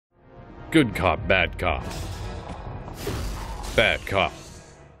Good cop, bad cop. Bad cop.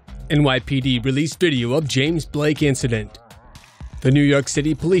 NYPD released video of James Blake incident. The New York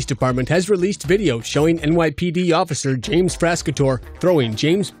City Police Department has released video showing NYPD officer James Frascatore throwing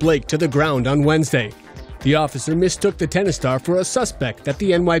James Blake to the ground on Wednesday. The officer mistook the tennis star for a suspect that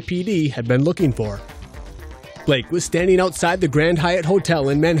the NYPD had been looking for. Blake was standing outside the Grand Hyatt Hotel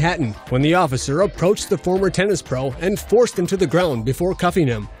in Manhattan when the officer approached the former tennis pro and forced him to the ground before cuffing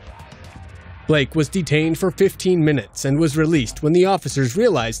him. Blake was detained for 15 minutes and was released when the officers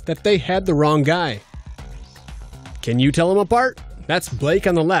realized that they had the wrong guy. Can you tell them apart? That's Blake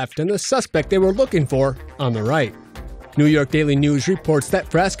on the left and the suspect they were looking for on the right. New York Daily News reports that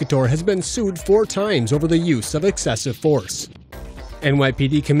Frascatore has been sued 4 times over the use of excessive force.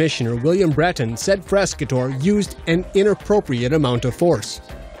 NYPD Commissioner William Bratton said Frascatore used an inappropriate amount of force.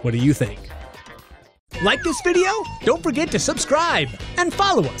 What do you think? Like this video? Don't forget to subscribe and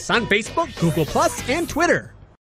follow us on Facebook, Google+, and Twitter.